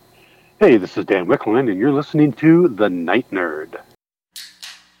Hey, this is Dan Wickland, and you're listening to The Night Nerd.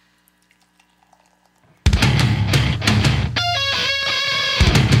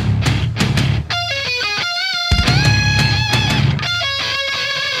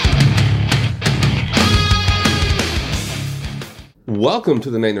 Welcome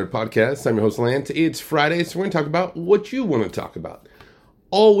to the Night Nerd Podcast. I'm your host, Lance. It's Friday, so we're going to talk about what you want to talk about.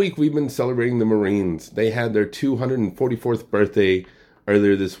 All week, we've been celebrating the Marines. They had their 244th birthday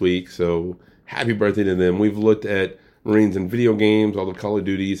earlier this week, so happy birthday to them. We've looked at Marines in video games, all the Call of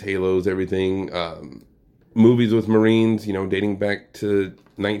Duties, Halos, everything. Movies with Marines, dating back to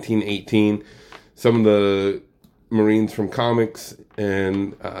 1918. Some of the Marines from comics,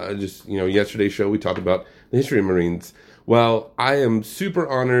 and yesterday's show, we talked about the history of Marines. Well, I am super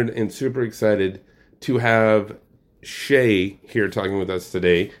honored and super excited to have Shay here talking with us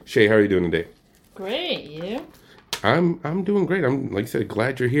today. Shay, how are you doing today? Great, you? I'm doing great. I'm, like I said,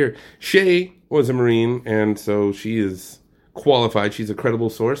 glad you're here. Shay was a Marine, and so she is qualified. She's a credible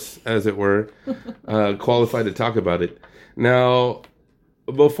source, as it were, qualified to talk about it. Now,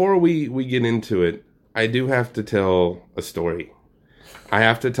 before we get into it, I do have to tell a story. I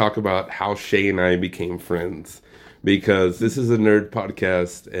have to talk about how Shay and I became friends. Because this is a nerd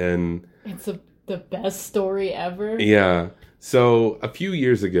podcast, and it's the best story ever. Yeah. So a few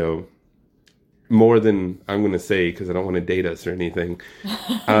years ago, more than I'm going to say because I don't want to date us or anything,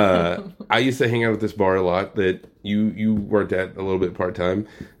 I used to hang out at this bar a lot that you worked at a little bit part-time,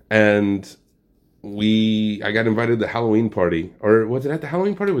 and I got invited to the Halloween party. Or was it at the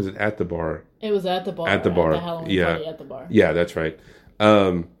Halloween party or was it at the bar? It was at the bar. At the bar. At the Halloween party at the bar. Yeah, that's right.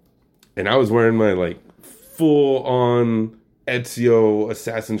 And I was wearing my, full-on Ezio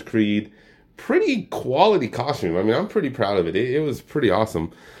Assassin's Creed, pretty quality costume. I mean, I'm pretty proud of it. It was pretty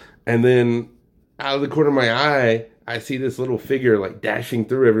awesome. And then out of the corner of my eye, I see this little figure dashing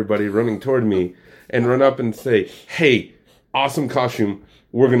through everybody, running toward me, and run up and say, "Hey, awesome costume.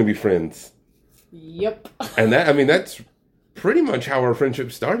 We're going to be friends." Yep. And that's pretty much how our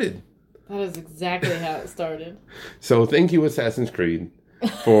friendship started. That is exactly how it started. So thank you, Assassin's Creed,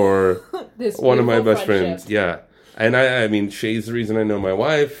 for one of my best friends. Yeah. And I mean, Shay's the reason I know my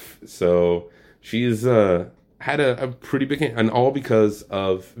wife. So she's had a pretty big, and all because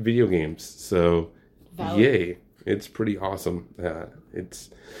of video games. So Yay. It's pretty awesome.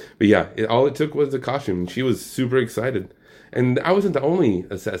 All it took was the costume. She was super excited. And I wasn't the only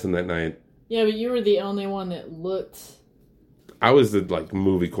assassin that night. Yeah, but you were the only one that looked. I was the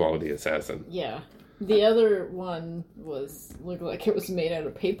movie quality assassin. Yeah. The other one looked like it was made out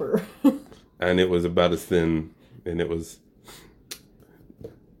of paper. And it was about as thin, and it was...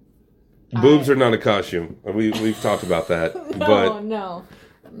 Boobs are not a costume. We've talked about that.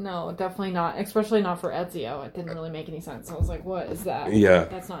 No, definitely not. Especially not for Ezio. It didn't really make any sense. I was like, what is that? Yeah.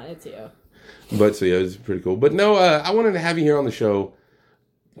 That's not Ezio. But, so yeah, it was pretty cool. But no, I wanted to have you here on the show,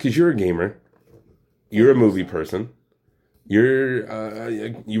 because you're a gamer. You're a movie person. You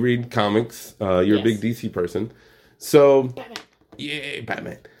read comics. You're a big DC person. So, Batman. Yay,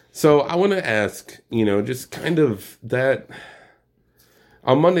 Batman. So I want to ask, just kind of that.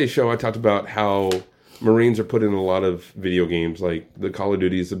 On Monday's show, I talked about how Marines are put in a lot of video games, like the Call of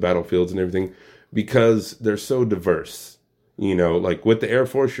Duties, the Battlefields, and everything, because they're so diverse. With the Air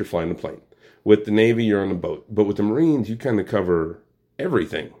Force, you're flying a plane. With the Navy, you're on a boat. But with the Marines, you kind of cover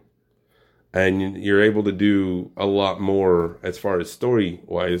everything. And you're able to do a lot more as far as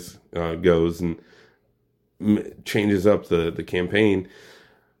story-wise goes, and changes up the campaign.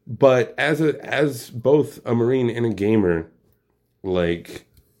 But as both a Marine and a gamer,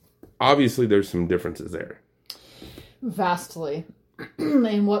 obviously there's some differences there. Vastly.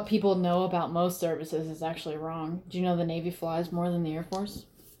 And what people know about most services is actually wrong. Do you know the Navy flies more than the Air Force?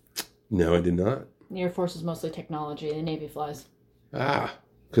 No, I did not. The Air Force is mostly technology. The Navy flies.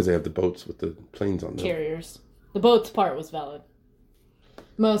 Because they have the boats with the planes on them. Carriers. The boats part was valid.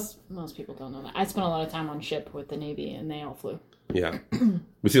 Most people don't know that. I spent a lot of time on ship with the Navy, and they all flew. Yeah.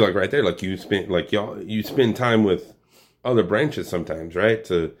 But see, right there, you spend time with other branches sometimes, right?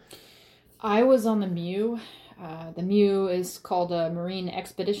 I was on the MEU. The MEU is called a Marine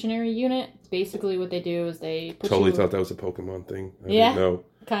Expeditionary Unit. Basically, what they do is they put totally thought that was a Pokemon thing. I didn't know.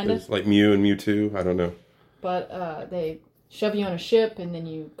 Kind of. It's like Mew and Mewtwo. I don't know. But they shove you on a ship, and then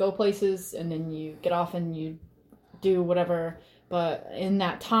you go places, and then you get off and you do whatever. But in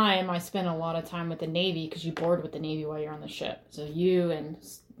that time, I spent a lot of time with the Navy, because you board with the Navy while you're on the ship. So you and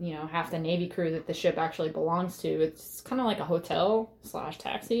half the Navy crew that the ship actually belongs to, it's kind of like a hotel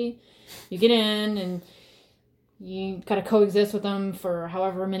 /taxi. You get in and you gotta coexist with them for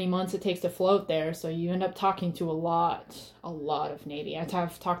however many months it takes to float there. So you end up talking to a lot of Navy.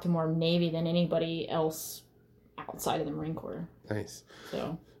 I've talked to more Navy than anybody else outside of the Marine Corps. Nice.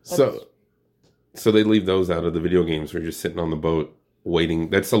 So they leave those out of the video games where you're just sitting on the boat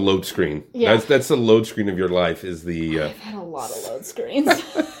waiting. That's the load screen. Yeah. That's the load screen of your life is the... I've had a lot of load screens.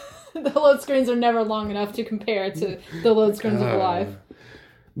 The load screens are never long enough to compare to the load screens of life.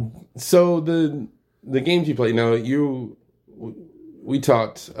 So the games you play, now we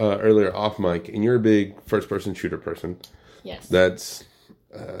talked earlier off mic, and you're a big first-person shooter person. Yes. That's,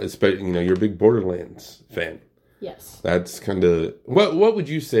 you're a big Borderlands fan. Yes. That's kind of... What would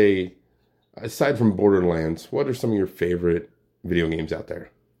you say, aside from Borderlands, what are some of your favorite video games out there?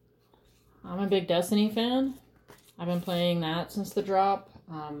 I'm a big Destiny fan. I've been playing that since the drop.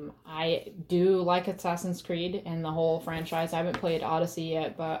 I do like Assassin's Creed and the whole franchise. I haven't played Odyssey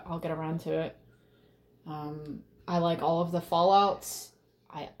yet, but I'll get around to it. I like all of the Fallouts.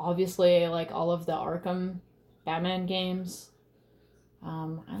 I obviously like all of the Arkham Batman games.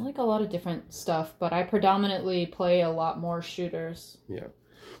 I like a lot of different stuff, but I predominantly play a lot more shooters. Yeah.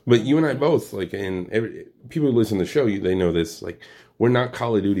 But you and I both, people who listen to the show, they know this, we're not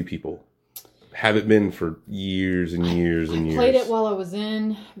Call of Duty people. Haven't been for years and years and years. I played it while I was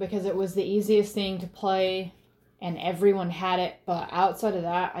in because it was the easiest thing to play and everyone had it. But outside of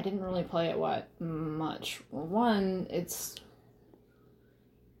that, I didn't really play it much. One,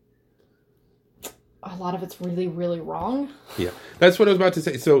 a lot of it's really, really wrong. Yeah, that's what I was about to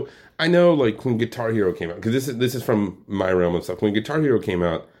say. So I know when Guitar Hero came out, because this is from my realm of stuff. When Guitar Hero came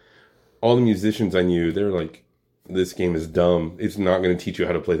out, all the musicians I knew, they were like, this game is dumb. It's not going to teach you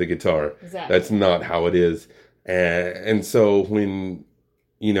how to play the guitar. Exactly. That's not how it is. And so when,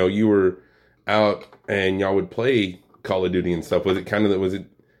 you were out and y'all would play Call of Duty and stuff, was it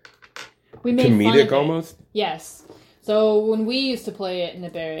we made comedic fun of it. almost? Yes. So when we used to play it in the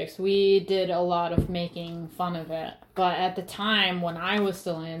barracks, we did a lot of making fun of it. But at the time when I was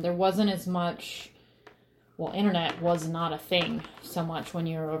still in, there wasn't as much... Well, internet was not a thing so much when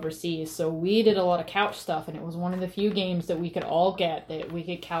you were overseas. So we did a lot of couch stuff, and it was one of the few games that we could all get that we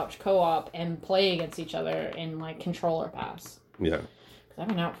could couch co-op and play against each other in, controller pass. Yeah. Because I've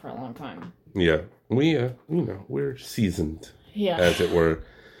been out for a long time. Yeah. We, we're seasoned, yeah, as it were.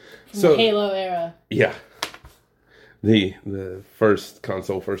 From the Halo era. Yeah. The first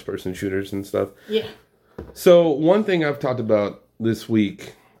console, first-person shooters and stuff. Yeah. So one thing I've talked about this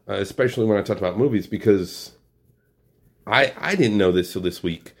week... especially when I talked about movies, because I didn't know this till this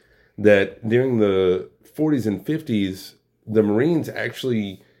week, that during the 40s and 50s, the Marines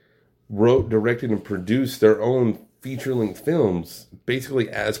actually wrote, directed, and produced their own feature-length films, basically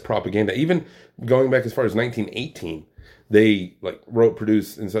as propaganda. Even going back as far as 1918, they wrote,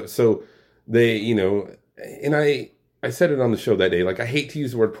 produced, and so they, and I said it on the show that day, I hate to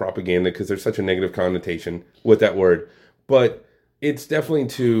use the word propaganda because there's such a negative connotation with that word, but it's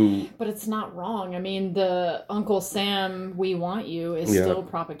definitely But it's not wrong. I mean, the Uncle Sam, we want you is still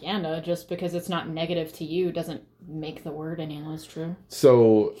propaganda. Just because it's not negative to you doesn't make the word any less true.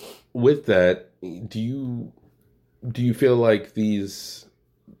 So, with that, do you feel like these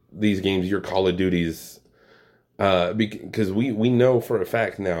games, your Call of Duties, because we know for a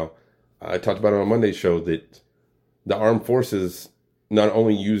fact now, I talked about it on Monday's show, that the armed forces not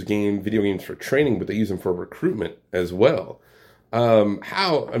only use video games for training, but they use them for recruitment as well. Do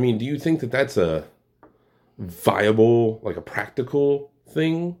you think that that's a viable, a practical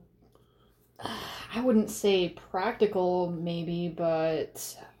thing? I wouldn't say practical, maybe,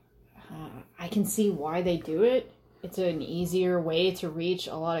 but I can see why they do it. It's an easier way to reach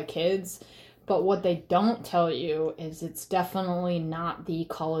a lot of kids. But what they don't tell you is it's definitely not the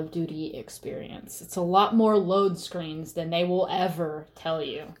Call of Duty experience. It's a lot more load screens than they will ever tell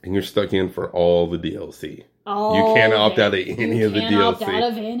you. And you're stuck in for all the DLC. You can't opt out of any of the DLC. You can't opt out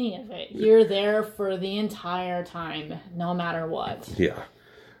of any of it. You're there for the entire time, no matter what. Yeah.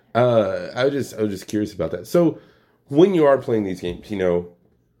 I was just curious about that. So, when you are playing these games,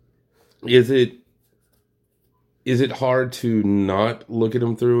 is it hard to not look at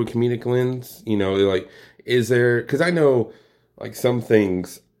them through a comedic lens? Is there... Because I know, some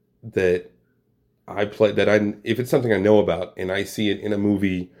things that I play, if it's something I know about, and I see it in a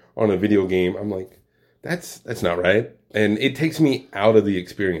movie or on a video game, I'm like, that's not right. And it takes me out of the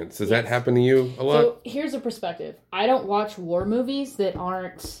experience. Does that happen to you a lot? So here's a perspective. I don't watch war movies that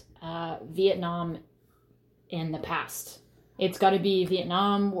aren't Vietnam in the past. It's got to be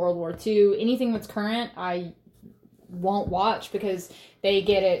Vietnam, World War II, anything that's current, I won't watch because they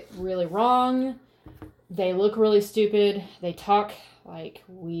get it really wrong. They look really stupid. They talk like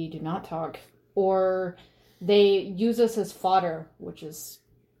we do not talk. Or They use us as fodder, which is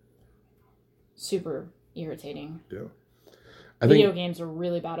super irritating. Yeah. Video games are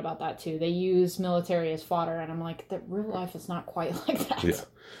really bad about that too. They use military as fodder, and I'm like, that real life is not quite like that. Yeah.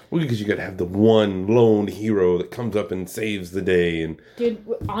 Well, because you got to have the one lone hero that comes up and saves the day. And dude,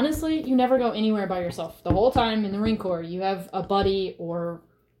 honestly, you never go anywhere by yourself. The whole time in the Marine Corps, you have a buddy or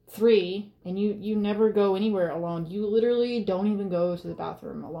 3, and you never go anywhere alone. You literally don't even go to the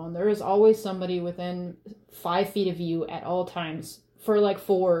bathroom alone. There is always somebody within 5 feet of you at all times for like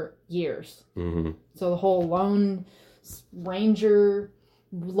 4 years. Mm-hmm. So the whole lone ranger,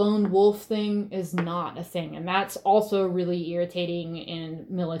 lone wolf thing is not a thing. And that's also really irritating in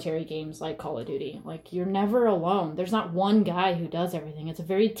military games like Call of Duty. Like, you're never alone. There's not one guy who does everything. It's a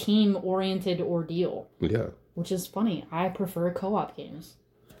very team-oriented ordeal. Yeah. Which is funny. I prefer co-op games.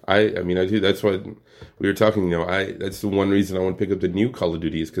 I mean, I do. That's what we were talking, that's the one reason I want to pick up the new Call of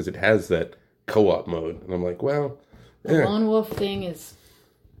Duty is because it has that co-op mode. And I'm like, well, the lone wolf thing is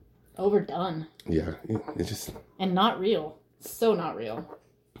overdone. Yeah, it's just... And not real. So not real.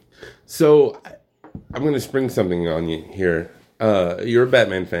 So, I'm going to spring something on you here. You're a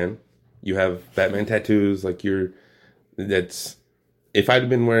Batman fan. You have Batman tattoos. Like, that's... If I'd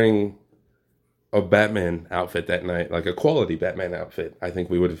been wearing a Batman outfit that night, like a quality Batman outfit, I think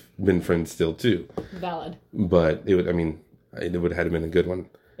we would have been friends still, too. Valid. But, it would have had to been a good one.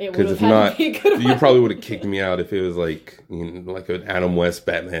 Because if not, you probably would have kicked me out if it was like, like an Adam West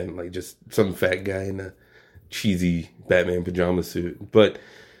Batman, like just some fat guy in a cheesy Batman pajama suit. But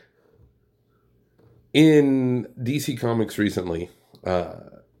in DC Comics recently,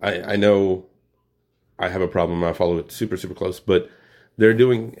 I know I have a problem. I follow it super, super close, but they're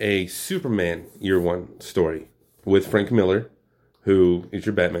doing a Superman Year One story with Frank Miller, who is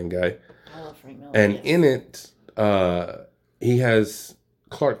your Batman guy. I love Frank Miller. And in it, he has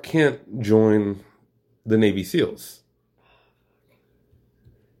Clark Kent join the Navy SEALs.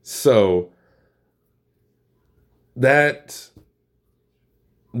 So that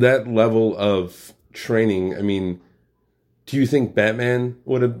level of training, I mean, do you think Batman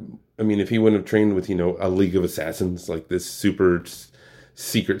would have, if he wouldn't have trained with, a League of Assassins, like this super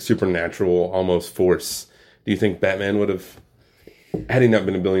secret, supernatural almost force, do you think Batman would have, had he not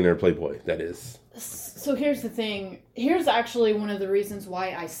been a billionaire playboy, that is? So here's the thing. Here's actually one of the reasons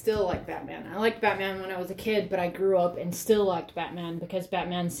why I still like Batman. I liked Batman when I was a kid, but I grew up and still liked Batman because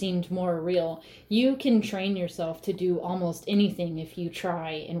Batman seemed more real. You can train yourself to do almost anything if you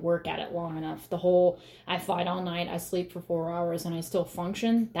try and work at it long enough. The whole, I fight all night, I sleep for 4 hours, and I still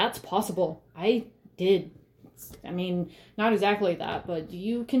function, that's possible. I did. Not exactly that, but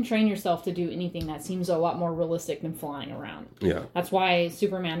you can train yourself to do anything that seems a lot more realistic than flying around. Yeah. That's why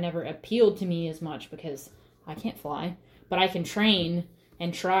Superman never appealed to me as much, because I can't fly, but I can train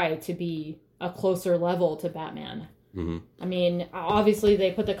and try to be a closer level to Batman. Mm-hmm. Obviously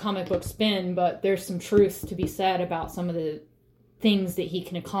they put the comic book spin, but there's some truth to be said about some of the things that he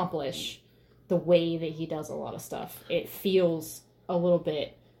can accomplish, the way that he does a lot of stuff. It feels a little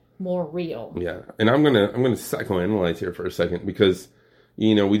bit more real. Yeah. And I'm gonna psychoanalyze here for a second, because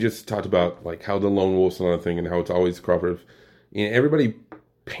we just talked about like how the lone wolf's another thing and how it's always cooperative. Everybody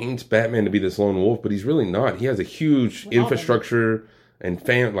paints Batman to be this lone wolf, but he's really not. He has a huge infrastructure and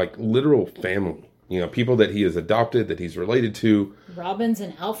literal family. People that he has adopted, that he's related to. Robin's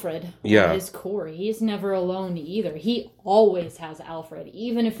and Alfred at his core. He's never alone either. He always has Alfred.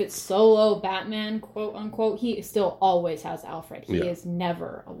 Even if it's solo Batman, quote unquote, he still always has Alfred. He is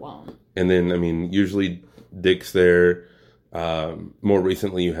never alone. And then, usually Dick's there. More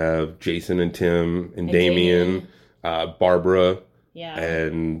recently, you have Jason and Tim and Damian. Barbara. Yeah.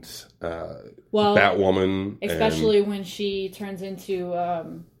 And Batwoman. Especially when she turns into...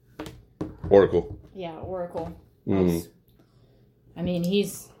 Oracle. Yeah, Oracle. Mm.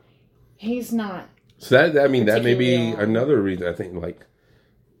 He's not. So that may be another reason. I think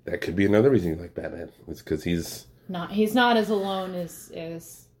that could be another reason you like Batman. It's because he's not as alone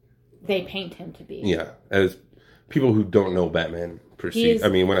as they paint him to be. Yeah, as people who don't know Batman perceive.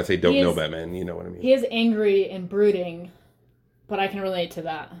 When I say don't know Batman, you know what I mean. He is angry and brooding, but I can relate to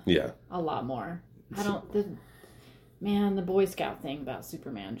that. Yeah, a lot more. The Boy Scout thing about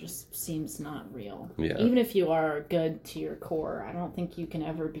Superman just seems not real. Yeah. Even if you are good to your core, I don't think you can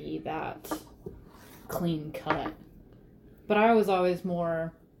ever be that clean cut. But I was always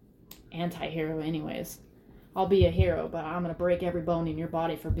more anti-hero anyways. I'll be a hero, but I'm going to break every bone in your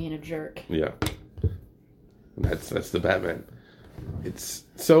body for being a jerk. Yeah. That's the Batman. It's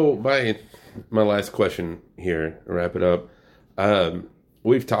so my last question here, to wrap it up.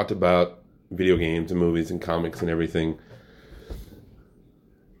 We've talked about video games and movies and comics and everything.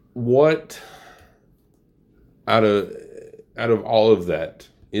 What out of all of that,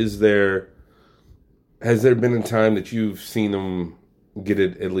 has there been a time that you've seen them get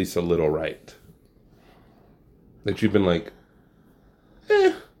it at least a little right? That you've been like,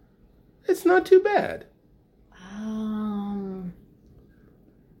 it's not too bad.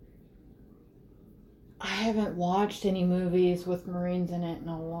 I haven't watched any movies with Marines in it in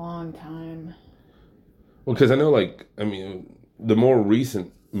a long time. Well, because I know, the more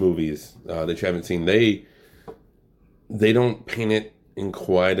recent movies that you haven't seen, they don't paint it in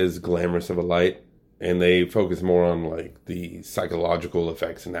quite as glamorous of a light, and they focus more on, like, the psychological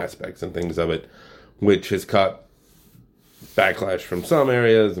effects and aspects and things of it, which has caught backlash from some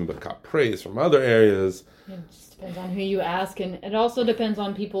areas but caught praise from other areas. It just depends on who you ask, and it also depends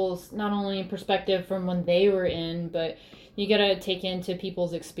on people's not only perspective from when they were in, but you gotta take into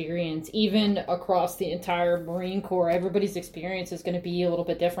people's experience. Even across the entire Marine Corps, everybody's experience is going to be a little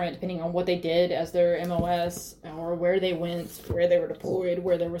bit different depending on what they did as their MOS, or where they went, where they were deployed,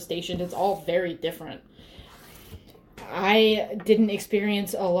 where they were stationed. It's all very different. I didn't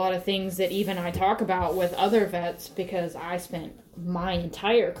experience a lot of things that even I talk about with other vets because I spent my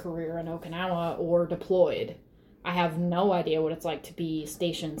entire career in Okinawa or deployed. I have no idea what it's like to be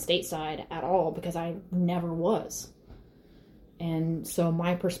stationed stateside at all because I never was. And so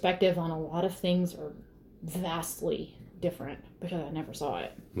my perspective on a lot of things are vastly different because I never saw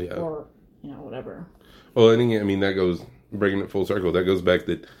it. Yeah. Or, whatever. Well, I mean, that goes, bringing it full circle, that goes back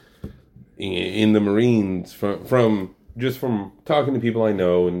that in the Marines, from talking to people I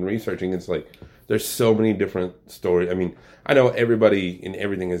know and researching, it's like, there's so many different stories. I mean, I know everybody and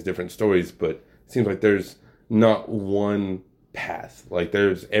everything has different stories, but it seems like there's not one path. Like,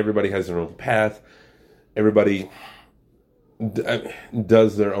 everybody has their own path. Everybody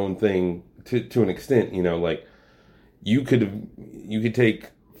does their own thing to an extent, like you could take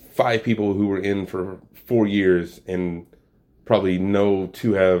 5 people who were in for 4 years and probably know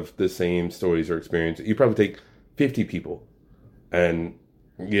to have the same stories or experience. You probably take 50 people and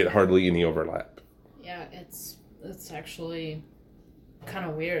get hardly any overlap. Yeah, it's actually kind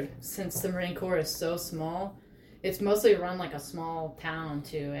of weird since the Marine Corps is so small. It's mostly run like a small town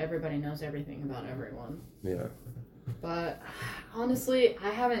too. Everybody knows everything about everyone. Yeah. But honestly, I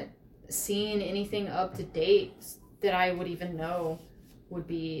haven't seen anything up to date that I would even know would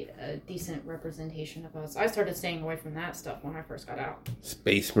be a decent representation of us. I started staying away from that stuff when I first got out.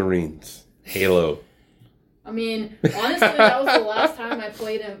 Space Marines. Halo. I mean, honestly, that was the last time I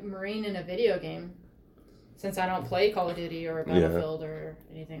played a Marine in a video game. Since I don't play Call of Duty or Battlefield or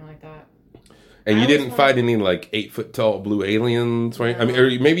anything like that. And you didn't fight any 8-foot tall blue aliens, right? No. I mean,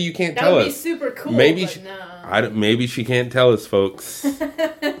 or maybe you can't tell us. That would be super cool. Maybe no. Maybe she can't tell us, folks.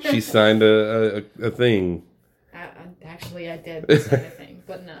 She signed a thing. Actually, I did sign a thing,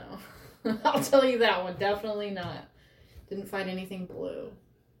 but no. I'll tell you that one. Definitely not. Didn't fight anything blue.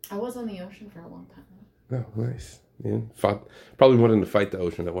 I was on the ocean for a long time. Oh, nice. Yeah, probably wanted to fight the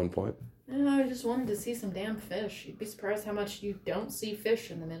ocean at one point. I just wanted to see some damn fish. You'd be surprised how much you don't see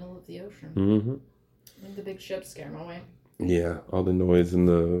fish in the middle of the ocean. Mm-hmm. I think the big ships scare them away. Yeah, all the noise and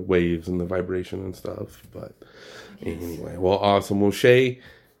the waves and the vibration and stuff. But anyway, well, awesome. Well, Shay,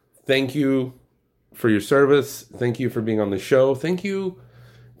 thank you for your service. Thank you for being on the show. Thank you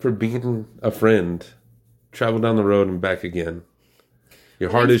for being a friend. Travel down the road and back again. Your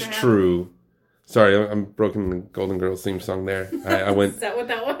heart is true. Sorry, I'm broken the Golden Girls theme song there. I went. Is that what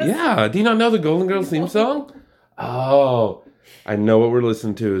that was? Yeah. Do you not know the Golden Girls theme song? Oh, I know what we're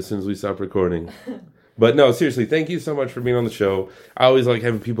listening to as soon as we stop recording. But no, seriously, thank you so much for being on the show. I always like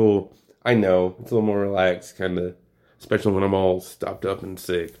having people I know. It's a little more relaxed, kind of, especially when I'm all stopped up and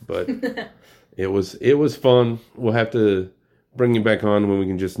sick. But it was fun. We'll have to bring you back on when we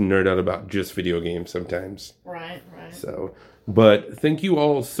can just nerd out about just video games sometimes. Right. So, but thank you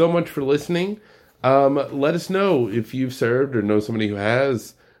all so much for listening. Let us know if you've served or know somebody who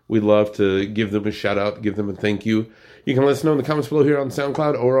has. We'd love to give them a shout out, give them a thank you. You can let us know in the comments below here on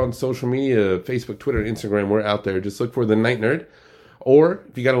SoundCloud or on social media, Facebook, Twitter, Instagram. We're out there. Just look for The Night Nerd. Or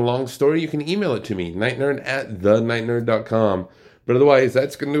if you got a long story, you can email it to me, nightnerd@thenightnerd.com. But otherwise,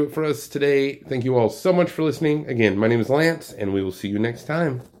 that's going to do it for us today. Thank you all so much for listening. Again, my name is Lance, and we will see you next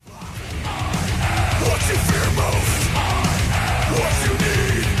time. What you fear most?